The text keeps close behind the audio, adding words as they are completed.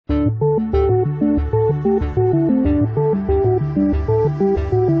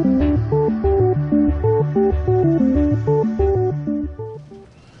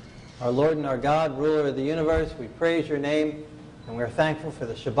Lord and our God, ruler of the universe. We praise your name, and we're thankful for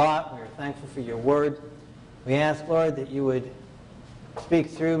the Shabbat. We're thankful for your word. We ask, Lord, that you would speak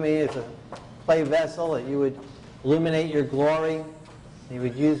through me as a clay vessel, that you would illuminate your glory, that you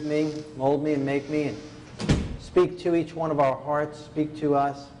would use me, mold me, and make me, and speak to each one of our hearts, speak to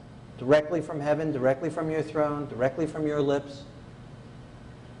us directly from heaven, directly from your throne, directly from your lips,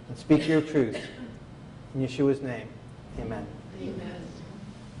 and speak your truth. In Yeshua's name, amen. Amen.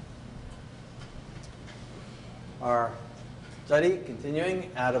 Our study, continuing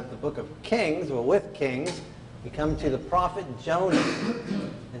out of the book of Kings, well, with Kings, we come to the prophet Jonah.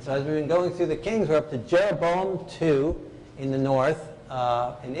 And so as we've been going through the Kings, we're up to Jeroboam 2 in the north,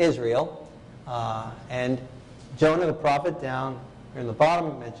 in Israel. And Jonah, the prophet, down here in the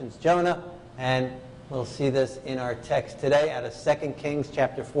bottom, mentions Jonah. And we'll see this in our text today out of 2 Kings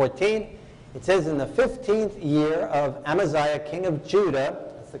chapter 14. It says, in the 15th year of Amaziah, king of Judah,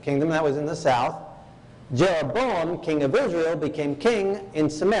 that's the kingdom that was in the south, Jeroboam, king of Israel, became king in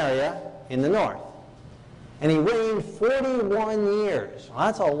Samaria in the north. And he reigned 41 years. Well,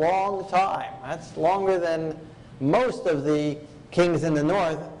 that's a long time. That's longer than most of the kings in the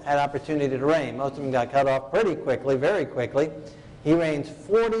north had opportunity to reign. Most of them got cut off pretty quickly, very quickly. He reigns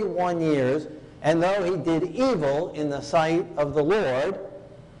 41 years, and though he did evil in the sight of the Lord,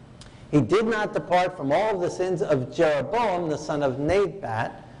 he did not depart from all of the sins of Jeroboam, the son of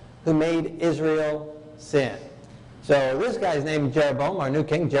Nebat, who made Israel sin. So this guy's named Jeroboam, our new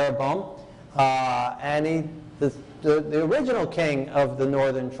king, Jeroboam, and the original king of the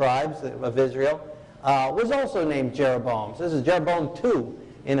northern tribes of Israel was also named Jeroboam. So this is Jeroboam 2,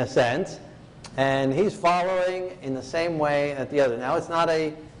 in a sense, and he's following in the same way as the other. Now, it's not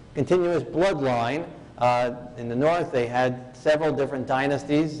a continuous bloodline. In the north, they had several different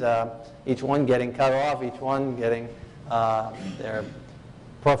dynasties, each one getting cut off, each one getting their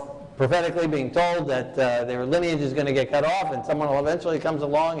prophetically being told that their lineage is going to get cut off, and someone will eventually comes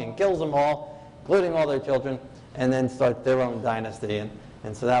along and kills them all, including all their children, and then start their own dynasty.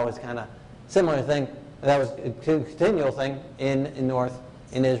 And so that was kind of similar thing. That was a continual thing in north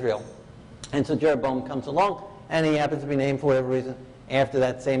in Israel. And so Jeroboam comes along, and he happens to be named for whatever reason after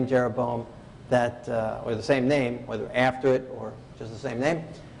that same Jeroboam, or the same name, whether after it or just the same name.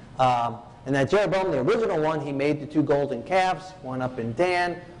 And that Jeroboam, the original one, he made the 2 golden calves, one up in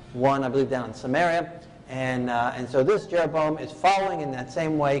Dan, one, I believe, down in Samaria. And so this Jeroboam is following in that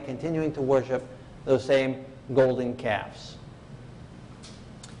same way, continuing to worship those same golden calves.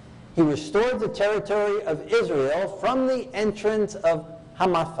 He restored the territory of Israel from the entrance of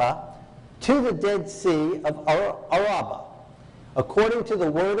Hamathah to the Dead Sea of Arabah, according to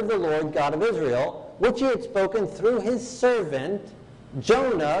the word of the Lord God of Israel, which he had spoken through his servant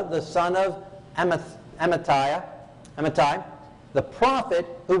Jonah, the son of Amittai, the prophet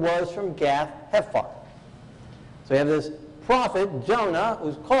who was from Gath Hephar. So we have this prophet, Jonah,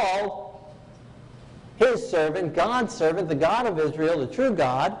 who's called his servant, God's servant, the God of Israel, the true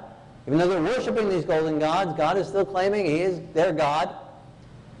God. Even though they're worshiping these golden gods, God is still claiming he is their God.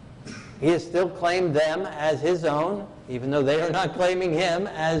 He has still claimed them as his own, even though they are not claiming him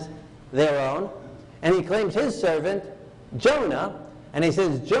as their own. And he claims his servant, Jonah, and he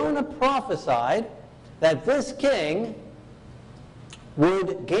says, Jonah prophesied that this king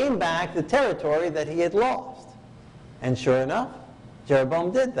would gain back the territory that he had lost. And sure enough,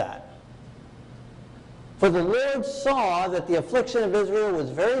 Jeroboam did that. For the Lord saw that the affliction of Israel was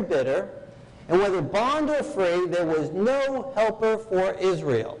very bitter, and whether bond or free, there was no helper for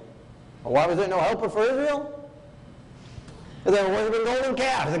Israel. Well, why was there no helper for Israel? Because they were worshiping golden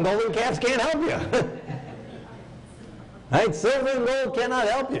calves, and golden calves can't help you. Right? Silver and gold cannot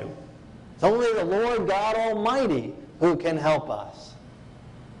help you. It's only the Lord God Almighty who can help us.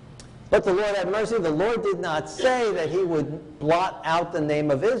 But the Lord had mercy. The Lord did not say that he would blot out the name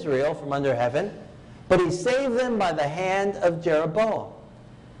of Israel from under heaven, but he saved them by the hand of Jeroboam.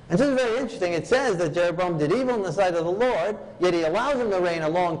 And so it's very interesting. It says that Jeroboam did evil in the sight of the Lord, yet he allows him to reign a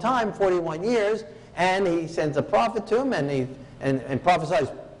long time, 41 years, and he sends a prophet to him, and prophesies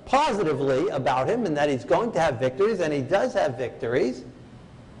positively about him, and that he's going to have victories, and he does have victories.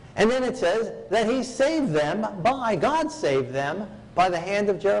 And then it says that he saved them God saved them by the hand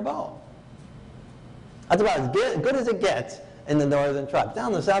of Jeroboam. That's about as good as it gets in the northern tribes. Down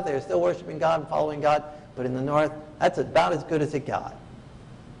in the south, they're still worshiping God and following God, but in the north, that's about as good as it got.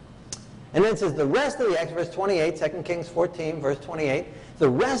 And then it says the rest of the acts, verse 28, 2 Kings 14, verse 28, the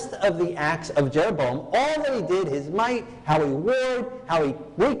rest of the acts of Jeroboam, all that he did, his might, how he warred, how he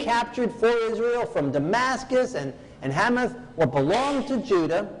recaptured for Israel from Damascus and Hamath, what belonged to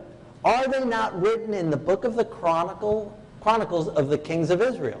Judah, are they not written in the book of the Chronicles of the kings of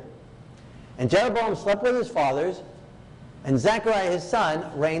Israel? And Jeroboam slept with his fathers, and Zechariah his son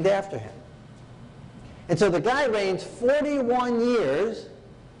reigned after him. And so the guy reigns 41 years,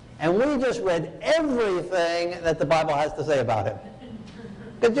 and we just read everything that the Bible has to say about him.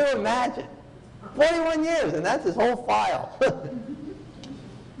 Could you imagine? 41 years, and that's his whole file.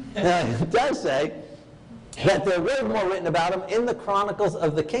 Now, it does say that there was more written about him in the Chronicles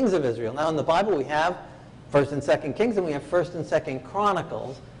of the Kings of Israel. Now, in the Bible, we have 1st and 2nd Kings, and we have 1st and 2nd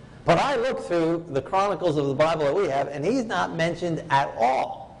Chronicles. But I look through the Chronicles of the Bible that we have, and he's not mentioned at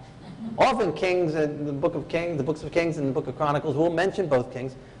all. Often Kings and the book of Kings, the books of Kings and the book of Chronicles will mention both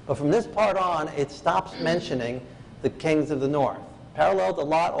kings, but from this part on, it stops mentioning the kings of the north. Paralleled a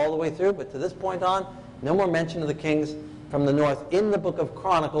lot all the way through, but to this point on, no more mention of the kings from the north in the book of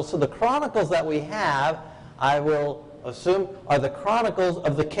Chronicles. So the Chronicles that we have, I will assume, are the Chronicles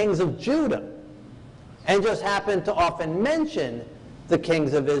of the kings of Judah, and just happen to often mention the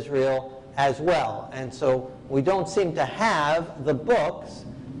kings of Israel as well. And so we don't seem to have the books,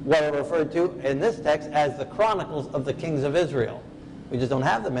 what are referred to in this text as the Chronicles of the kings of Israel. We just don't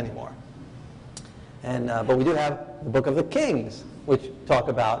have them anymore. And but we do have the book of the Kings, which talk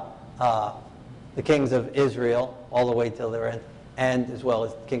about the kings of Israel all the way till their end, and as well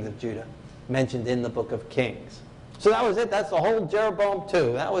as the kings of Judah, mentioned in the book of Kings. So that was it. That's the whole Jeroboam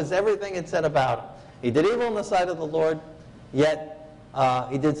 2. That was everything it said about him. He did evil in the sight of the Lord, yet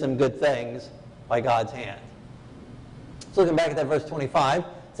he did some good things by God's hand. So looking back at that verse 25,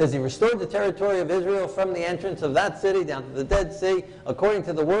 it says, he restored the territory of Israel from the entrance of that city down to the Dead Sea, according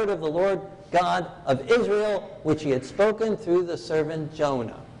to the word of the Lord God of Israel, which he had spoken through the servant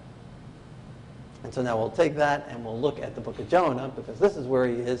Jonah. And so now we'll take that and we'll look at the book of Jonah, because this is where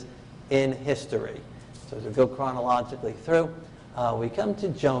he is in history. So as we go chronologically through, we come to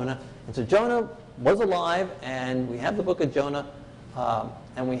Jonah. And so Jonah was alive, and we have the book of Jonah,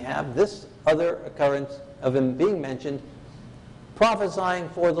 and we have this other occurrence of him being mentioned, prophesying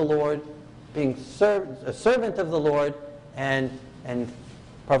for the Lord, being a servant of the Lord, and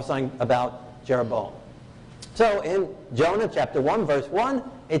prophesying about Jeroboam. So in Jonah chapter 1, verse 1,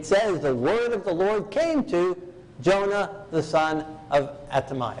 it says, the word of the Lord came to Jonah, the son of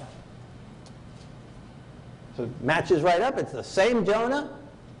Amittai. So it matches right up. It's the same Jonah,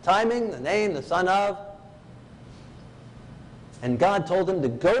 timing, the name, the son of. And God told him to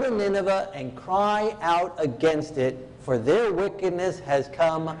go to Nineveh and cry out against it, for their wickedness has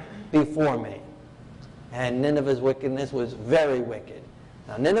come before me. And Nineveh's wickedness was very wicked.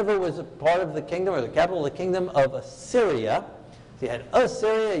 Now Nineveh was a part of the kingdom, or the capital of the kingdom of Assyria. So you had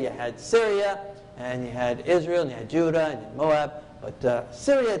Assyria, you had Syria, and you had Israel, and you had Judah, and you had Moab. But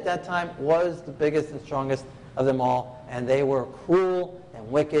Syria at that time was the biggest and strongest of them all, and they were cruel and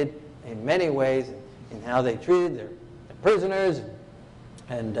wicked in many ways in how they treated their prisoners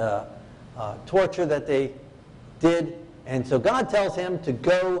and torture that they did. And so God tells him to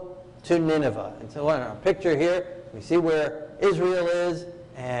go to Nineveh. And so on our picture here, we see where Israel is,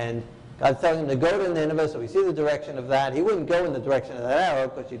 and God's telling him to go to Nineveh, so we see the direction of that. He wouldn't go in the direction of that arrow,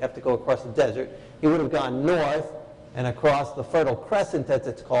 because you'd have to go across the desert. He would have gone north and across the Fertile Crescent, as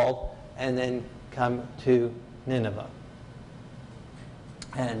it's called, and then come to Nineveh.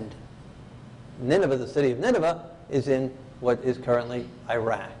 And Nineveh, the city of Nineveh, is in what is currently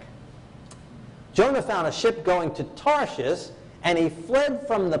Iraq. Jonah found a ship going to Tarshish, and he fled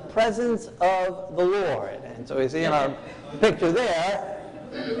from the presence of the Lord. And so we see in our picture there,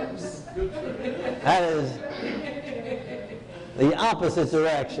 that is the opposite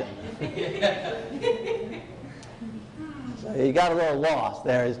direction. So he got a little lost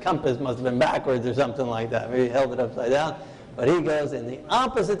there. His compass must have been backwards or something like that. Maybe he held it upside down. But he goes in the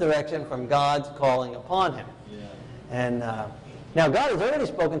opposite direction from God's calling upon him. And now God has already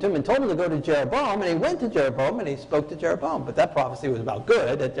spoken to him and told him to go to Jeroboam, and he went to Jeroboam and he spoke to Jeroboam. But that prophecy was about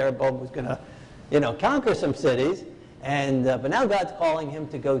good, that Jeroboam was going to, conquer some cities. And but now God's calling him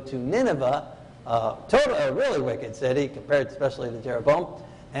to go to Nineveh, a really wicked city compared especially to Jeroboam,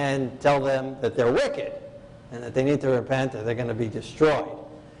 and tell them that they're wicked and that they need to repent or they're going to be destroyed.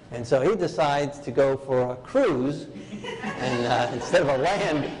 And so he decides to go for a cruise, and instead of a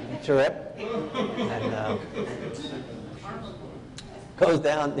land trip, and goes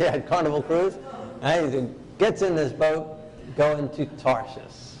down, Carnival cruise, and he gets in this boat going to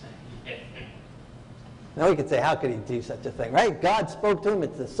Tarshish. Now we could say, how could he do such a thing, right? God spoke to him.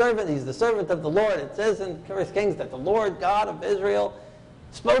 It's the servant. He's the servant of the Lord. It says in 1 Kings that the Lord God of Israel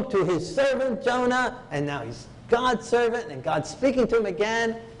spoke to his servant Jonah, and now he's God's servant, and God's speaking to him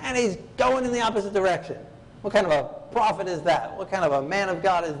again, and he's going in the opposite direction. What kind of a prophet is that? What kind of a man of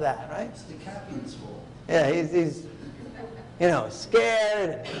God is that, right? It's the captain's fault. Yeah, he's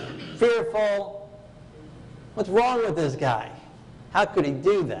scared, fearful. What's wrong with this guy? How could he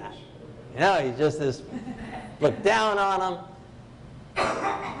do that? He's just this, look down on him.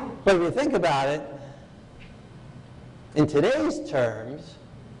 But if you think about it, in today's terms,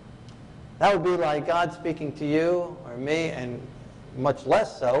 that would be like God speaking to you or me, and much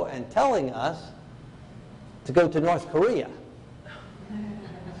less so, and telling us to go to North Korea.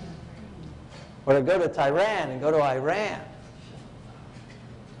 Or to go to Tehran and go to Iran.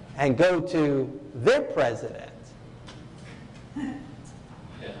 And go to their president.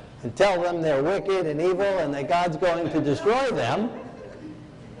 And tell them they're wicked and evil and that God's going to destroy them.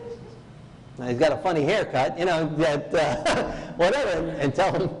 Now, he's got a funny haircut, whatever, and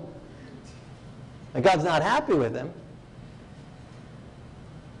tell him that God's not happy with him.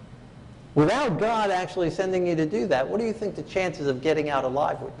 Without God actually sending you to do that, what do you think the chances of getting out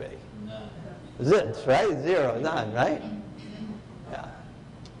alive would be? None. Right? 0, none, right? Yeah.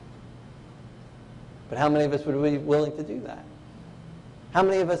 But how many of us would be willing to do that? How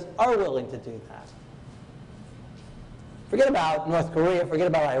many of us are willing to do that? Forget about North Korea, forget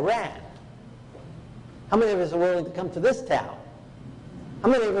about Iran. How many of us are willing to come to this town? How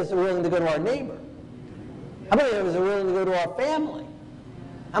many of us are willing to go to our neighbor? How many of us are willing to go to our family?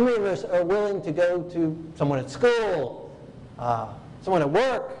 How many of us are willing to go to someone at school, someone at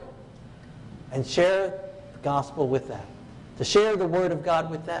work, and share the gospel with them? To share the Word of God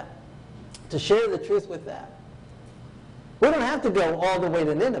with them? To share the truth with them? We don't have to go all the way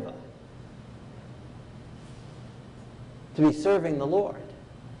to Nineveh to be serving the Lord.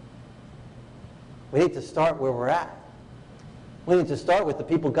 We need to start where we're at. We need to start with the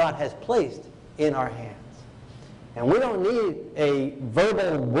people God has placed in our hands. And we don't need a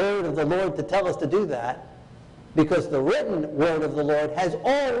verbal word of the Lord to tell us to do that, because the written word of the Lord has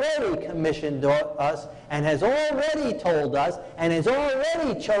already commissioned us and has already told us and has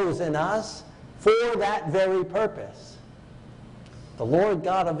already chosen us for that very purpose. The Lord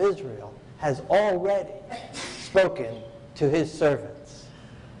God of Israel has already spoken to his servants,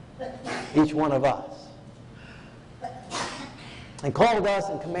 each one of us, and called us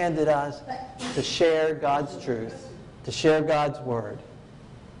and commanded us to share God's truth, to share God's word,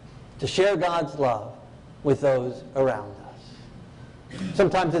 to share God's love with those around us.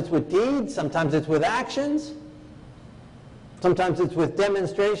 Sometimes it's with deeds, sometimes it's with actions, sometimes it's with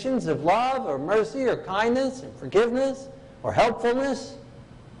demonstrations of love or mercy or kindness and forgiveness or helpfulness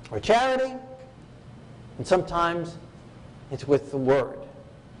or charity, and sometimes it's with the word.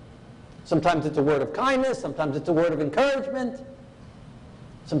 Sometimes it's a word of kindness, sometimes it's a word of encouragement,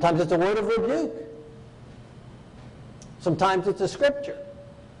 sometimes it's a word of rebuke, sometimes it's a scripture,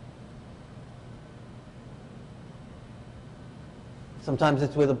 sometimes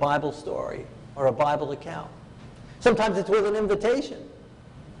it's with a Bible story or a Bible account, sometimes it's with an invitation,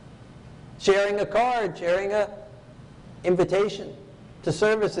 sharing a card, sharing an invitation to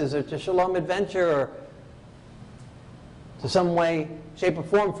services or to Shalom Adventure or to some way, shape, or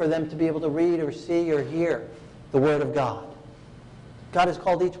form for them to be able to read or see or hear the Word of God. God has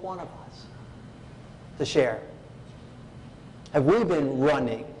called each one of us to share. Have we been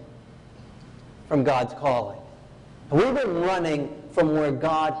running from God's calling? Have we been running from where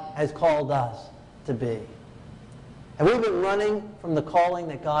God has called us to be? Have we been running from the calling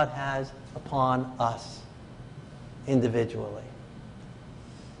that God has upon us individually?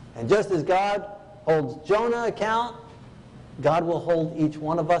 And just as God holds Jonah account, God will hold each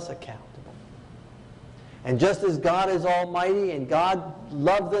one of us accountable. And just as God is almighty and God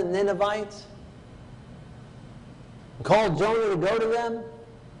loved the Ninevites and called Jonah to go to them,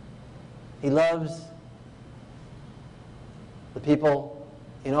 he loves the people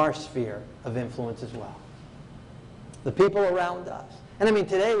in our sphere of influence as well. The people around us. And I mean,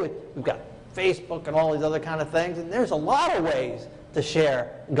 today we've got Facebook and all these other kind of things, and there's a lot of ways to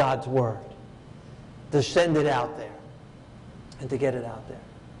share God's Word, to send it out there, and to get it out there.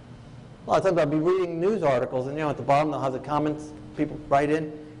 A lot of times I'll be reading news articles, and at the bottom they'll have the comments people write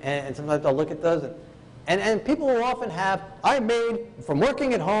in, and sometimes I'll look at those, and people will often have, I made, from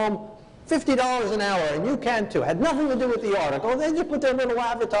working at home, $50 an hour, and you can too. It had nothing to do with the article. They just put their little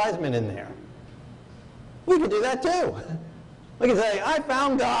advertisement in there. We could do that too. We can say, I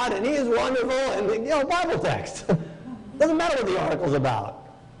found God, and he is wonderful, and, Bible text. Doesn't matter what the article's about.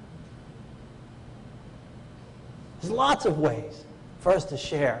 There's lots of ways for us to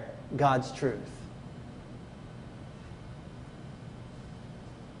share God's truth.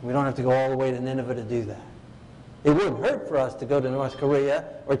 We don't have to go all the way to Nineveh to do that. It wouldn't hurt for us to go to North Korea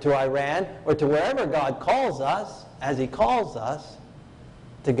or to Iran or to wherever God calls us, as he calls us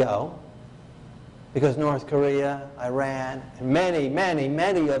to go. Because North Korea, Iran, and many, many,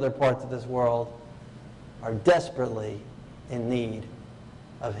 many other parts of this world are desperately in need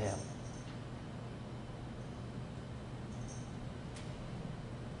of him.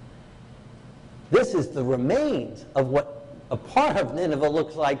 This is the remains of what a part of Nineveh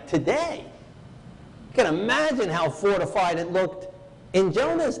looks like today. You can imagine how fortified it looked in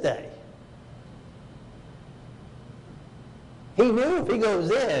Jonah's day. He knew if he goes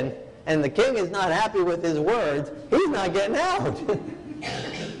in and the king is not happy with his words, he's not getting out.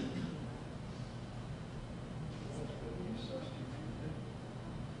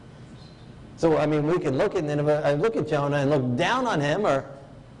 So, I mean, we can look at Nineveh, look at Jonah and look down on him,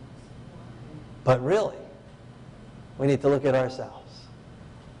 but really, we need to look at ourselves.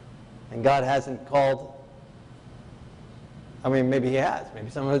 And God hasn't called, I mean, maybe he has. Maybe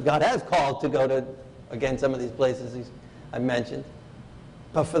God has called to go to, again, some of these places I mentioned.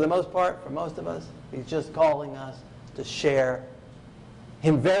 But for the most part, for most of us, he's just calling us to share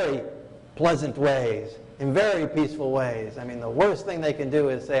in very pleasant ways, in very peaceful ways. I mean, the worst thing they can do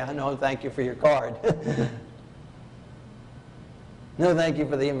is say, "I know, thank you for your card." "No, thank you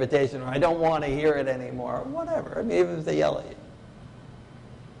for the invitation," or "I don't want to hear it anymore," or whatever. I mean, even if they yell at you.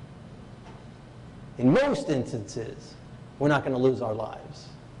 In most instances, we're not going to lose our lives.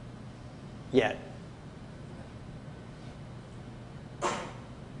 Yet.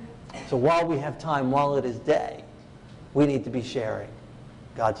 So while we have time, while it is day, we need to be sharing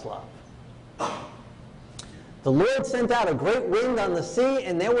God's love. The Lord sent out a great wind on the sea,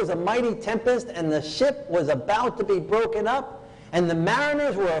 and there was a mighty tempest, and the ship was about to be broken up, and the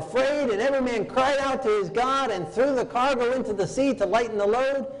mariners were afraid, and every man cried out to his God, and threw the cargo into the sea to lighten the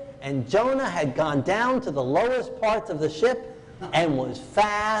load. And Jonah had gone down to the lowest parts of the ship, and was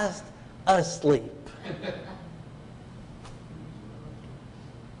fast asleep.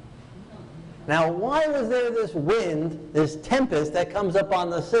 Now, why was there this wind, this tempest that comes up on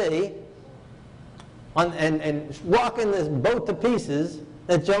the sea and rocking this boat to pieces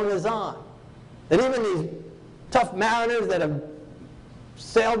that Jonah's on? That even these tough mariners that have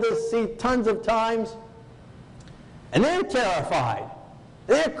sailed this sea tons of times, and they're terrified.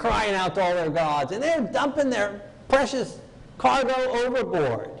 They're crying out to all their gods, and they're dumping their precious cargo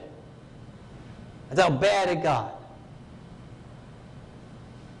overboard. That's how bad it got.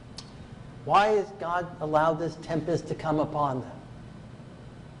 Why has God allowed this tempest to come upon them?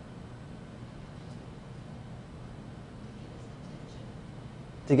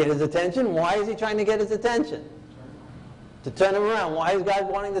 To get his attention? Why is he trying to get his attention? To turn him around. Why is God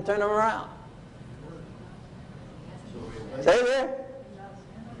wanting to turn him around? Say there.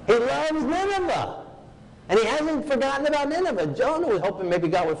 He loves Nineveh. And he hasn't forgotten about Nineveh. Jonah was hoping maybe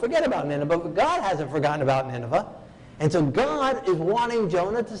God would forget about Nineveh, but God hasn't forgotten about Nineveh. And so God is wanting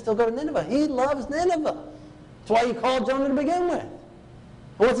Jonah to still go to Nineveh. He loves Nineveh. That's why he called Jonah to begin with. And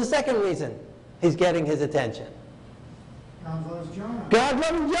what's the second reason he's getting his attention? God loves Jonah. God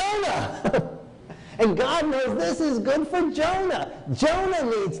loves Jonah. And God knows this is good for Jonah. Jonah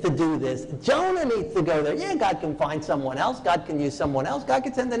needs to do this. Jonah needs to go there. Yeah, God can find someone else. God can use someone else. God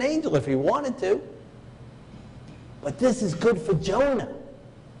can send an angel if he wanted to. But this is good for Jonah.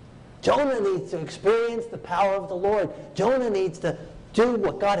 Jonah needs to experience the power of the Lord. Jonah needs to do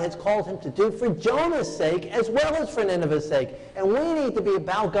what God has called him to do for Jonah's sake as well as for Nineveh's sake. And we need to be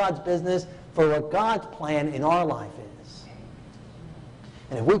about God's business for what God's plan in our life is.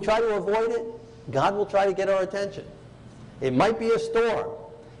 And if we try to avoid it, God will try to get our attention. It might be a storm.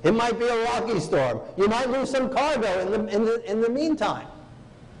 It might be a rocky storm. You might lose some cargo in the meantime.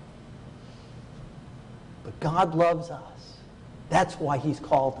 But God loves us. That's why he's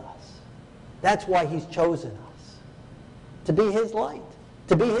called us. That's why he's chosen us. To be his light,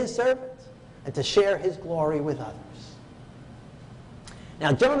 to be his servants, and to share his glory with others.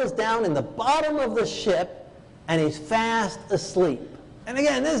 Now Jonah's down in the bottom of the ship, and he's fast asleep. And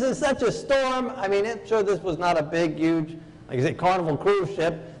again, this is such a storm. I mean, I'm sure this was not a big, huge, like I say, Carnival cruise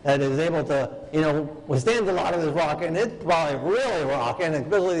ship that is able to, withstand a lot of this rocking. It's probably really rocking,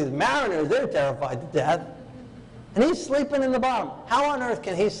 especially these mariners, they're terrified to death. And he's sleeping in the bottom. How on earth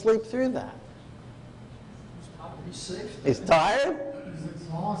can he sleep through that? He's tired? He's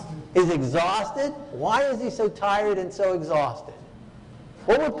exhausted. He's exhausted? Why is he so tired and so exhausted?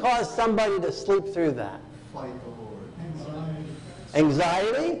 What would cause somebody to sleep through that? Fight the Lord.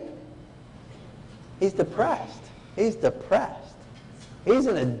 Anxiety? He's depressed. He's depressed. He's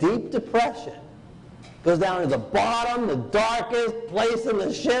in a deep depression. Goes down to the bottom, the darkest place in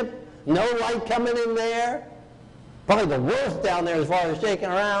the ship. No light coming in there. Probably the worst down there as far as shaking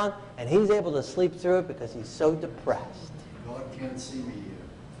around. And he's able to sleep through it because he's so depressed. God can't see me here.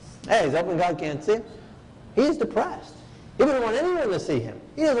 Hey, he's hoping God can't see him. He's depressed. He doesn't want anyone to see him.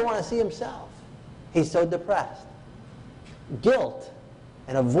 He doesn't want to see himself. He's so depressed. Guilt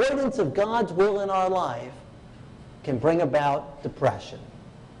and avoidance of God's will in our life can bring about depression.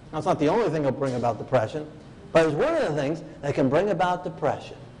 Now, it's not the only thing that will bring about depression, but it's one of the things that can bring about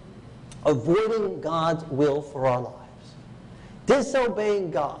depression. Avoiding God's will for our lives.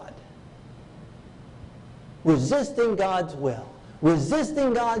 Disobeying God. Resisting God's will.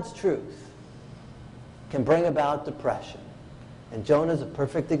 Resisting God's truth can bring about depression. And Jonah's a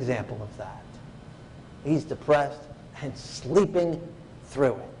perfect example of that. He's depressed and sleeping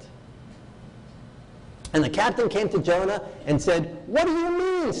through it. And the captain came to Jonah and said, "What do you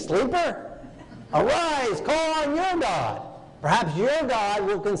mean, sleeper? Arise, call on your God. Perhaps your God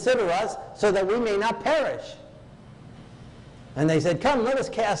will consider us so that we may not perish." And they said, "Come, let us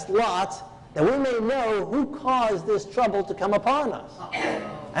cast lots that we may know who caused this trouble to come upon us."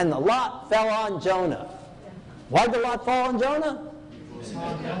 And the lot fell on Jonah. Why did the lot fall on Jonah?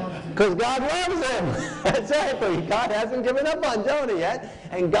 Because God loves him. That's right. But God hasn't given up on Jonah yet.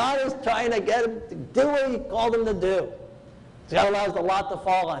 And God is trying to get him to do what he called him to do. So God allows the lot to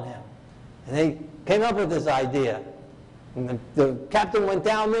fall on him. And they came up with this idea. And the captain went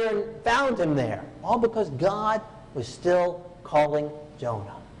down there and found him there. All because God was still calling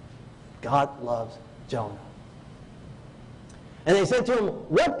Jonah. God loves Jonah. And they said to him,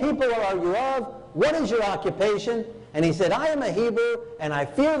 "What people are you of? What is your occupation?" And he said, "I am a Hebrew, and I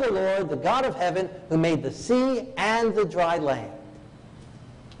fear the Lord, the God of heaven, who made the sea and the dry land."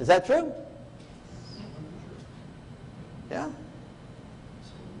 Is that true? Yeah?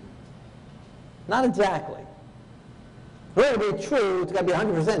 Not exactly. For it to be true, it's got to be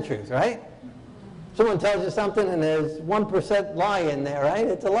 100% truth, right? Someone tells you something and there's 1% lie in there, right?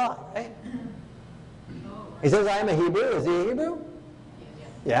 It's a lie, right? He says, "I am a Hebrew." Is he a Hebrew?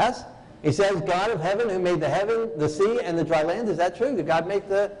 Yes. He says, "God of heaven, who made the heaven, the sea, and the dry land." Is that true? Did God make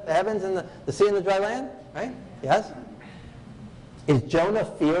the heavens and the sea and the dry land? Right? Yes. Is Jonah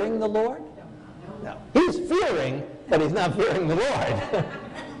fearing the Lord? No. He's fearing, but he's not fearing the Lord.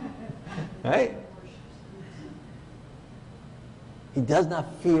 Right? He does not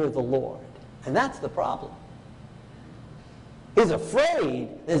fear the Lord. And that's the problem. He's afraid.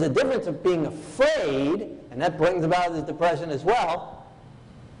 There's a difference of being afraid, and that brings about his depression as well,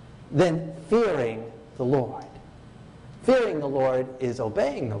 than fearing the Lord. Fearing the Lord is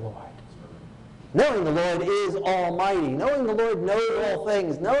obeying the Lord. Knowing the Lord is almighty. Knowing the Lord knows all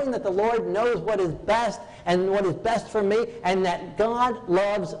things. Knowing that the Lord knows what is best and what is best for me, and that God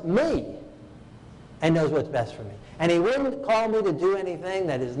loves me and knows what's best for me. And he wouldn't call me to do anything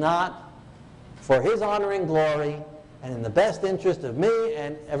that is not for his honor and glory and in the best interest of me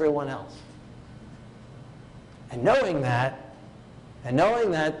and everyone else. And knowing that,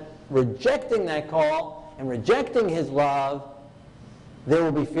 rejecting that call and rejecting his love, there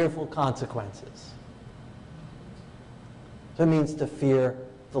will be fearful consequences. So it means to fear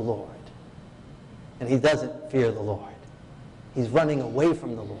the Lord. And he doesn't fear the Lord. He's running away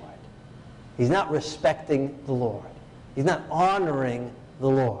from the Lord. He's not respecting the Lord. He's not honoring the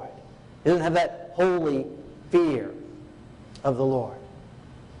Lord. He doesn't have that holy fear of the Lord.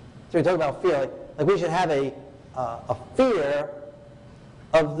 So we talk about fear, like we should have a fear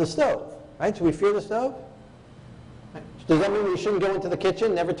of the stove, right? Should we fear the stove? Right? Does that mean we shouldn't go into the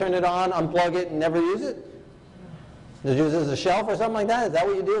kitchen, never turn it on, unplug it, and never use it? Just use it as a shelf or something like that? Is that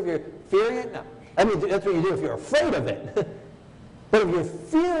what you do if you're fearing it? No. I mean, that's what you do if you're afraid of it. But if you're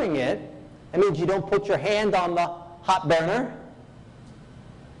fearing it, that means you don't put your hand on the hot burner.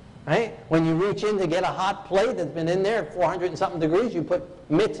 Right? When you reach in to get a hot plate that's been in there at 400 and something degrees, you put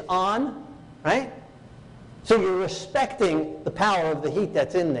mitts on, right? So you're respecting the power of the heat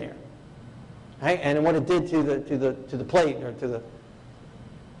that's in there, right? And what it did to the plate or to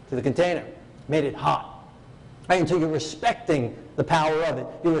the container, made it hot, right? And so you're respecting the power of it.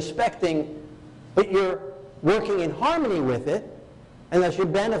 You're respecting, but you're working in harmony with it, and thus you're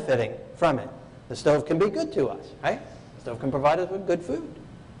benefiting from it. The stove can be good to us, right? The stove can provide us with good food.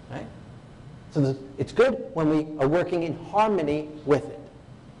 Right? So it's good when we are working in harmony with it.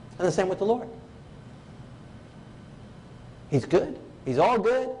 And the same with the Lord. He's good. He's all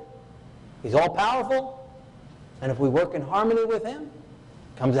good. He's all powerful. And if we work in harmony with him,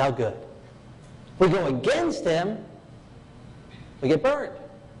 it comes out good. If we go against him, we get burned.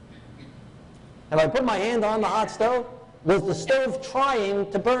 If I put my hand on the hot stove, was the stove trying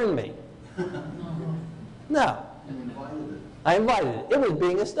to burn me? No. I invited it. It was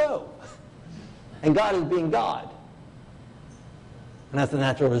being a stove. And God is being God. And that's the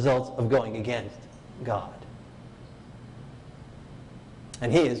natural results of going against God.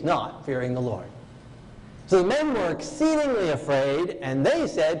 And he is not fearing the Lord. So the men were exceedingly afraid, and they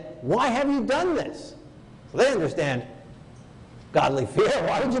said, "Why have you done this?" So they understand godly fear.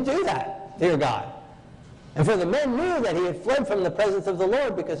 Why would you do that, dear God? And for the men knew that he had fled from the presence of the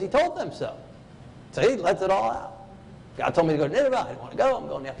Lord because he told them so. So he lets it all out. God told me to go to Nineveh. I didn't want to go. I'm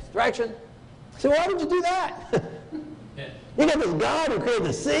going the opposite direction. So why would you do that? You got this God who created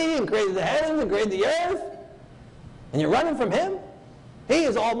the sea and created the heavens and created the earth, and you're running from him? He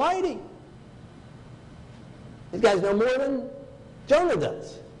is almighty. These guys know more than Jonah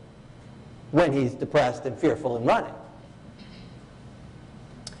does when he's depressed and fearful and running.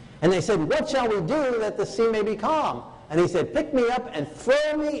 And they said, "What shall we do that the sea may be calm?" And he said, "Pick me up and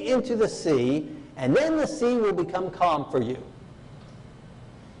throw me into the sea, and then the sea will become calm for you."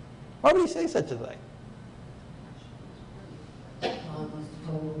 Why would he say such a thing? God must have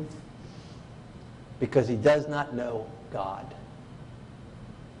told him. Because he does not know God.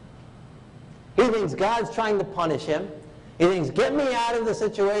 He thinks God's trying to punish him. He thinks, "Get me out of the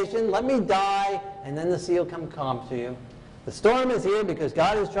situation, let me die, and then the sea will come calm to you." The storm is here because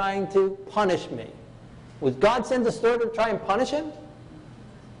God is trying to punish me. Would God send the storm to try and punish him?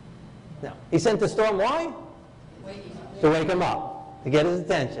 No. He sent the storm, why? To wake him up, to get his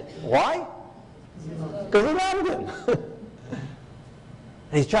attention. Why? Because he loved him.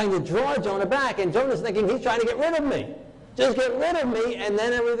 And he's trying to draw Jonah back, and Jonah's thinking he's trying to get rid of me. Just get rid of me, and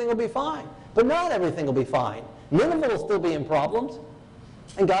then everything will be fine. But not everything will be fine. Nineveh will still be in problems,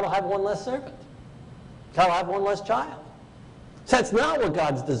 and God will have one less servant. God will have one less child. So that's not what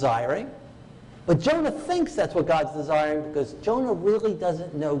God's desiring. But Jonah thinks that's what God's desiring because Jonah really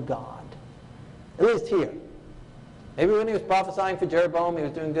doesn't know God. At least here. Maybe when he was prophesying for Jeroboam, he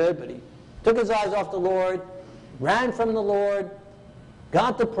was doing good, but he took his eyes off the Lord, ran from the Lord,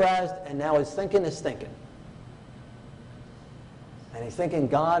 got depressed, and now his thinking is stinking. And he's thinking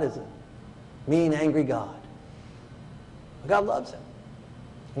God is a mean, angry God. But God loves him.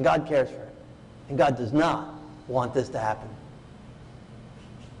 And God cares for him. And God does not want this to happen.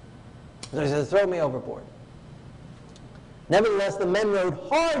 So he says, "Throw me overboard." Nevertheless, the men rowed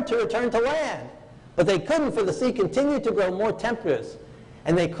hard to return to land, but they couldn't, for the sea continued to grow more tempestuous.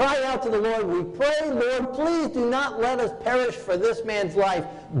 And they cried out to the Lord, "We pray, Lord, please do not let us perish for this man's life.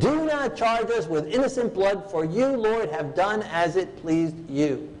 Do not charge us with innocent blood, for you, Lord, have done as it pleased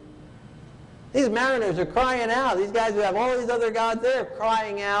you." These mariners are crying out. These guys who have all these other gods, they're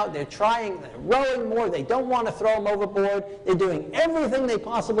crying out. They're rowing more. They don't want to throw him overboard. They're doing everything they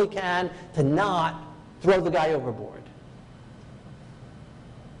possibly can to not throw the guy overboard.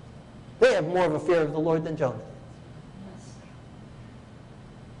 They have more of a fear of the Lord than Jonah.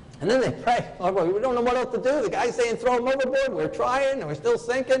 And then they pray, "Oh, we don't know what else to do. The guy's saying throw him overboard. We're trying, and we're still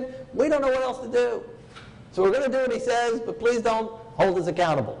sinking. We don't know what else to do. So we're going to do what he says, but please don't hold us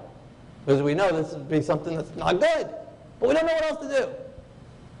accountable. Because we know this would be something that's not good. But we don't know what else to do."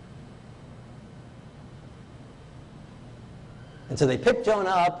 And so they picked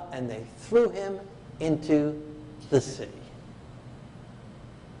Jonah up and they threw him into the sea.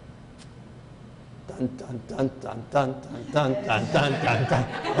 Dun, dun, dun, dun, dun, dun, dun, dun, dun, dun, dun.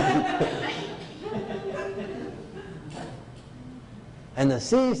 And the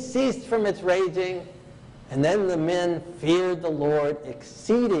sea ceased from its raging, and then the men feared the Lord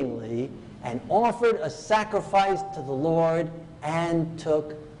exceedingly and offered a sacrifice to the Lord and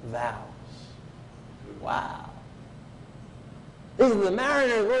took vows. Wow. These are the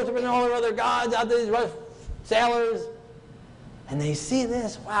mariners worshiping all their other gods, out there, these rough sailors. And they see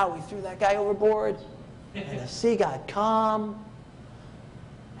this. Wow, we threw that guy overboard. And the sea got calm.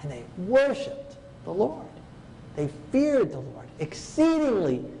 And they worshiped the Lord. They feared the Lord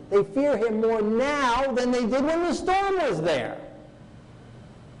exceedingly. They fear him more now than they did when the storm was there.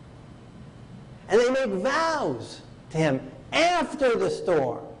 And they make vows to him after the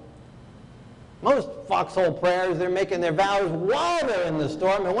storm. Most foxhole prayers, they're making their vows while they're in the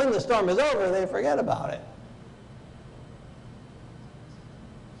storm, and when the storm is over, they forget about it.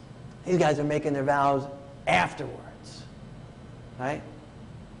 These guys are making their vows afterwards. Right?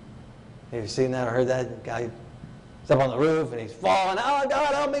 Have you seen that or heard that? Guy up on the roof and he's falling. "Oh,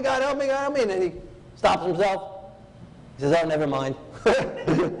 God, help me, God, help me, God, help me." And then he stops himself. He says, "Oh, never mind."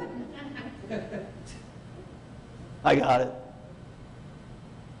 I got it.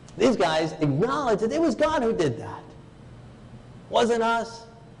 These guys acknowledge that it was God who did that. Wasn't us.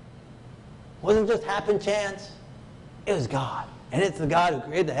 Wasn't just happen chance. It was God. And it's the God who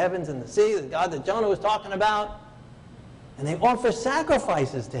created the heavens and the sea, the God that Jonah was talking about. And they offer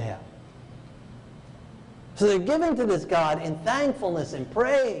sacrifices to him. So they're giving to this God in thankfulness and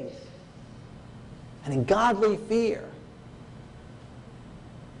praise and in godly fear.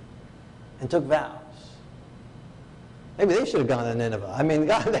 and took vows. Maybe they should have gone to Nineveh. I mean,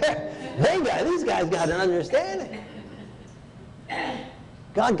 God, these guys got an understanding.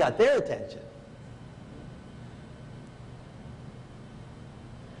 God got their attention.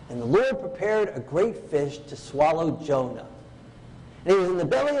 And the Lord prepared a great fish to swallow Jonah. And he was in the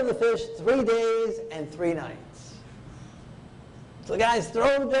belly of the fish 3 days and 3 nights. So the guys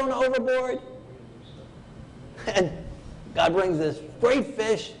throw Jonah overboard. And God brings this great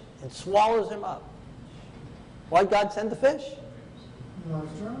fish and swallows him up. Why did God send the fish? He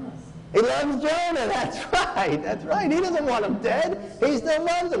loves Jonah. He loves Jonah. That's right. That's right. He doesn't want him dead. He still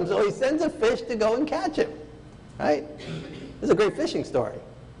loves him. So he sends a fish to go and catch him. Right? This is a great fishing story.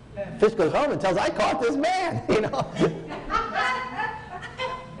 Fish goes home and tells, I caught this man. You know.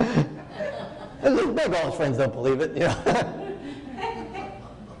 Maybe all his friends don't believe it. You know.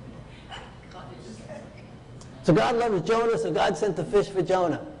 So God loves Jonah, so God sent the fish for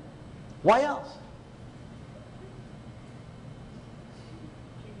Jonah. Why else?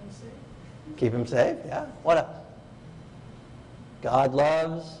 Keep him safe, yeah. What else? God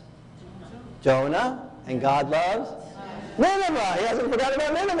loves Jonah, and God loves Nineveh. He hasn't forgotten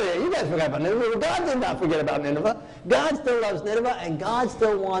about Nineveh yet. You guys forgot about Nineveh, but God did not forget about Nineveh. God still loves Nineveh, and God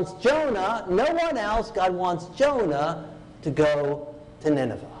still wants Jonah. No one else. God wants Jonah to go to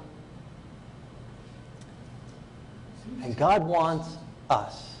Nineveh. And God wants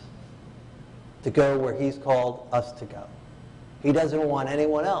us to go where He's called us to go. He doesn't want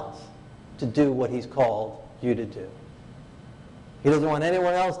anyone else to do what He's called you to do. He doesn't want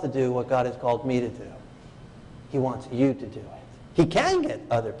anyone else to do what God has called me to do. He wants you to do it. He can get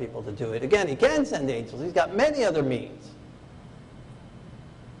other people to do it. Again, He can send angels. He's got many other means.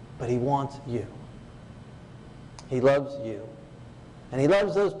 But He wants you. He loves you. And He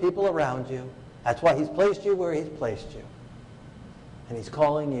loves those people around you. That's why He's placed you where He's placed you. And He's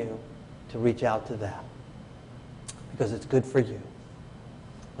calling you to reach out to them. Because it's good for you.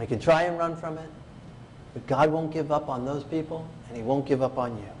 We can try and run from it, but God won't give up on those people, and He won't give up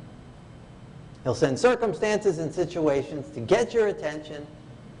on you. He'll send circumstances and situations to get your attention,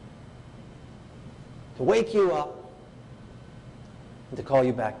 to wake you up, and to call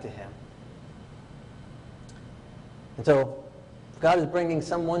you back to Him. And so, if God is bringing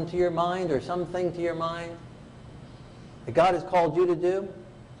someone to your mind or something to your mind that God has called you to do,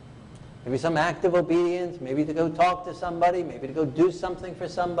 maybe some act of obedience, maybe to go talk to somebody, maybe to go do something for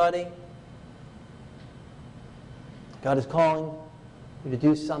somebody. God is calling you to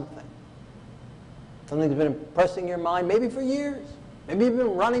do something. Something that's been impressing your mind, maybe for years. Maybe you've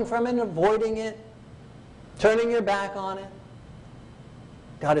been running from it and avoiding it, turning your back on it.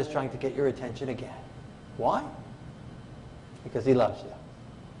 God is trying to get your attention again. Why? Because He loves you.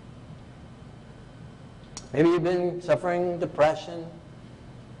 Maybe you've been suffering depression,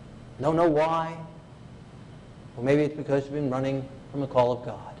 don't know why. Or maybe it's because you've been running from the call of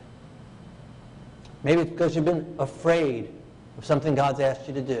God. Maybe it's because you've been afraid of something God's asked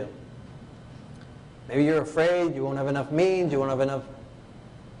you to do. Maybe you're afraid you won't have enough means, you won't have enough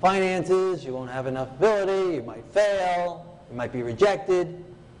finances, you won't have enough ability, you might fail, you might be rejected,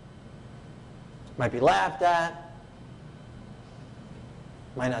 you might be laughed at,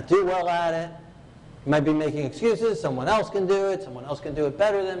 you might not do well at it. You might be making excuses. Someone else can do it. Someone else can do it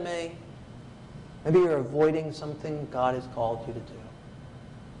better than me. Maybe you're avoiding something God has called you to do.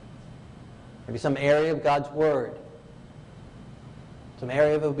 Maybe some area of God's Word. Some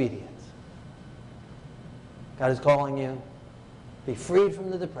area of obedience. God is calling you to be freed from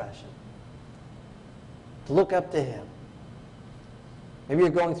the depression. To look up to Him. Maybe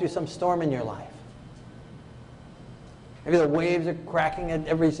you're going through some storm in your life. Maybe the waves are cracking at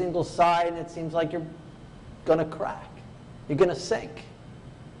every single side and it seems like you're going to crack. You're going to sink.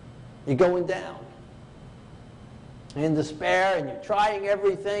 You're going down. You're in despair and you're trying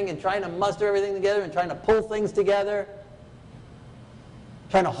everything and trying to muster everything together and trying to pull things together.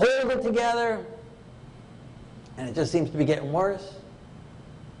 Trying to hold it together. And it just seems to be getting worse.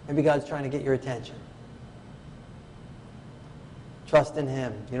 Maybe God's trying to get your attention. Trust in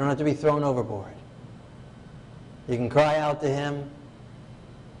Him. You don't have to be thrown overboard. You can cry out to Him.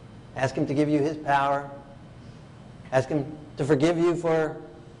 Ask Him to give you His power. Ask Him to forgive you for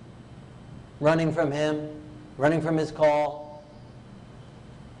running from Him, running from His call,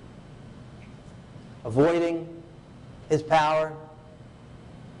 avoiding His power,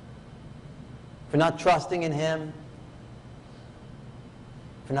 for not trusting in Him,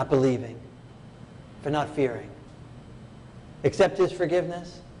 for not believing, for not fearing. Accept His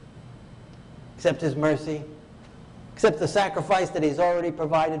forgiveness. Accept His mercy. Accept the sacrifice that He's already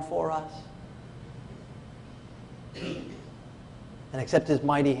provided for us. and accept His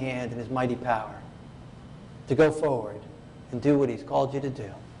mighty hand and His mighty power to go forward and do what He's called you to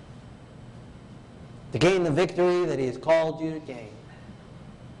do. To gain the victory that He has called you to gain.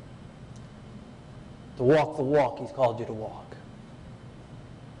 To walk the walk He's called you to walk.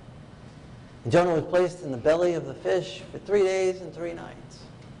 And Jonah was placed in the belly of the fish for 3 days and 3 nights.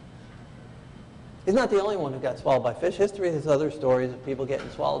 He's not the only one who got swallowed by fish. History has other stories of people getting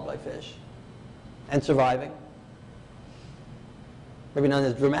swallowed by fish and surviving. Maybe not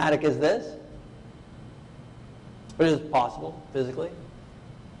as dramatic as this, but it is possible physically.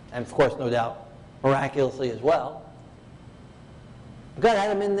 And of course, no doubt, miraculously as well. But God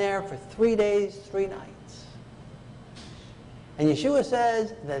had him in there for 3 days, 3 nights. And Yeshua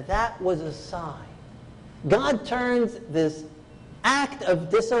says that that was a sign. God turns this act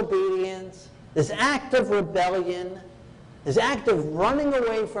of disobedience, this act of rebellion, this act of running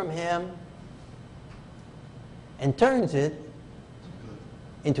away from Him, and turns it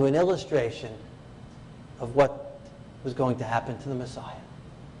into an illustration of what was going to happen to the Messiah.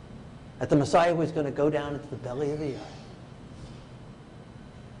 That the Messiah was going to go down into the belly of the earth.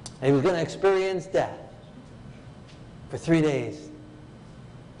 And He was going to experience death for 3 days,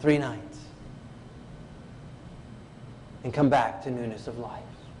 3 nights, and come back to newness of life.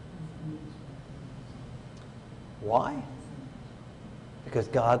 Why? Because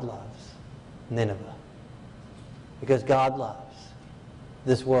God loves Nineveh. Because God loves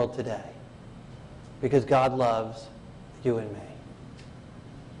this world today. Because God loves you and me.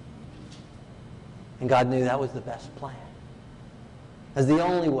 And God knew that was the best plan. As the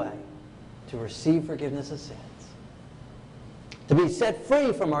only way to receive forgiveness of sins. To be set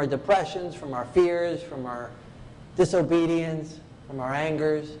free from our depressions, from our fears, from our disobedience, from our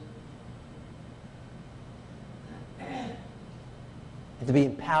angers. And to be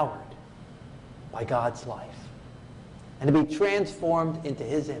empowered by God's life. And to be transformed into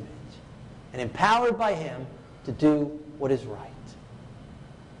His image. And empowered by Him to do what is right.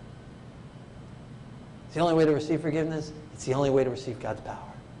 It's the only way to receive forgiveness. It's the only way to receive God's power.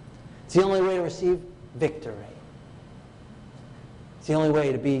 It's the only way to receive victory. It's the only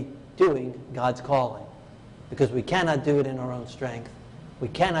way to be doing God's calling. Because we cannot do it in our own strength. We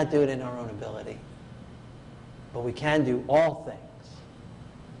cannot do it in our own ability. But we can do all things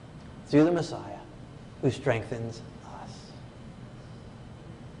through the Messiah who strengthens us.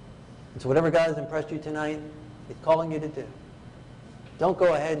 And so whatever God has impressed you tonight, He's calling you to do. Don't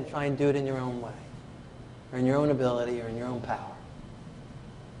go ahead and try and do it in your own way, or in your own ability, or in your own power.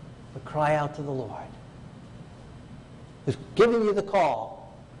 But cry out to the Lord, who's giving you the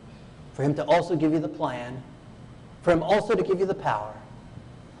call, for Him to also give you the plan, for Him also to give you the power,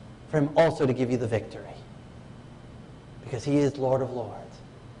 for Him also to give you the victory. Because He is Lord of Lords,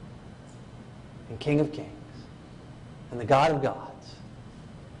 and King of Kings, and the God of gods.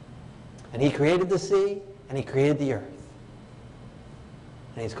 And He created the sea, and He created the earth.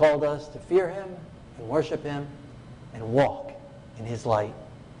 And He's called us to fear Him, and worship Him, and walk in His light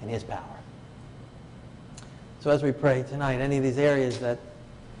and His power. So as we pray tonight, any of these areas that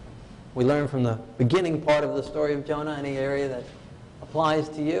we learn from the beginning part of the story of Jonah, any area that applies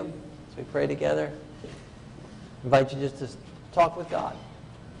to you, as we pray together, I invite you just to talk with God.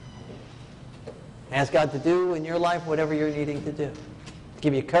 Ask God to do in your life whatever you're needing to do. To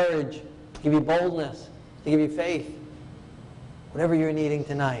give you courage, to give you boldness, to give you faith. Whatever you're needing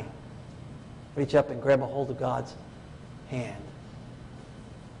tonight, reach up and grab a hold of God's hand.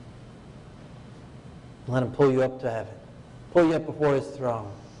 Let Him pull you up to heaven. Pull you up before His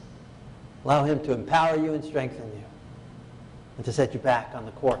throne. Allow Him to empower you and strengthen you. And to set you back on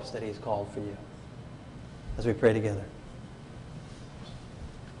the course that He's called for you. As we pray together.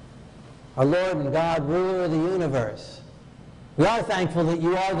 Our Lord and God, ruler of the universe, we are thankful that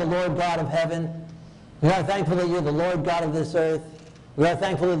You are the Lord God of heaven. We are thankful that You're the Lord God of this earth. We are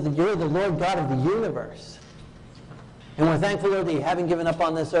thankful that You're the Lord God of the universe. And we're thankful, Lord, that You haven't given up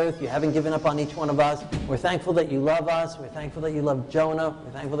on this earth. You haven't given up on each one of us. We're thankful that You love us. We're thankful that You love Jonah.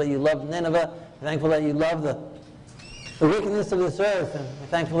 We're thankful that You love Nineveh. We're thankful that You love the wickedness of this earth. And we're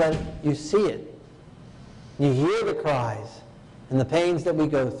thankful that You see it. You hear the cries and the pains that we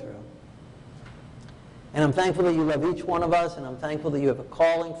go through. And I'm thankful that You love each one of us. And I'm thankful that You have a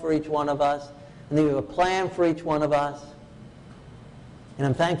calling for each one of us. And that You have a plan for each one of us. And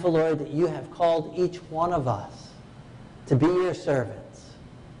I'm thankful, Lord, that You have called each one of us to be Your servants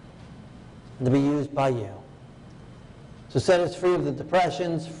and to be used by You. So set us free of the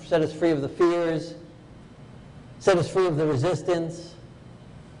depressions, set us free of the fears, set us free of the resistance,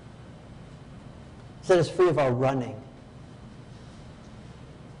 set us free of our running.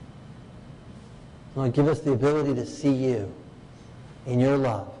 Lord, give us the ability to see You in your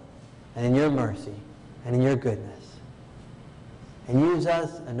love and in your mercy and in your goodness. And use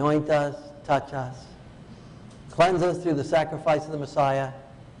us, anoint us, touch us, cleanse us through the sacrifice of the Messiah,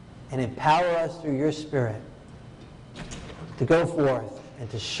 and empower us through your Spirit to go forth and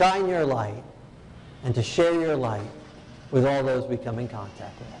to shine your light and to share your light with all those we come in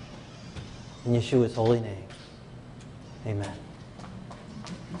contact with. In Yeshua's holy name, amen.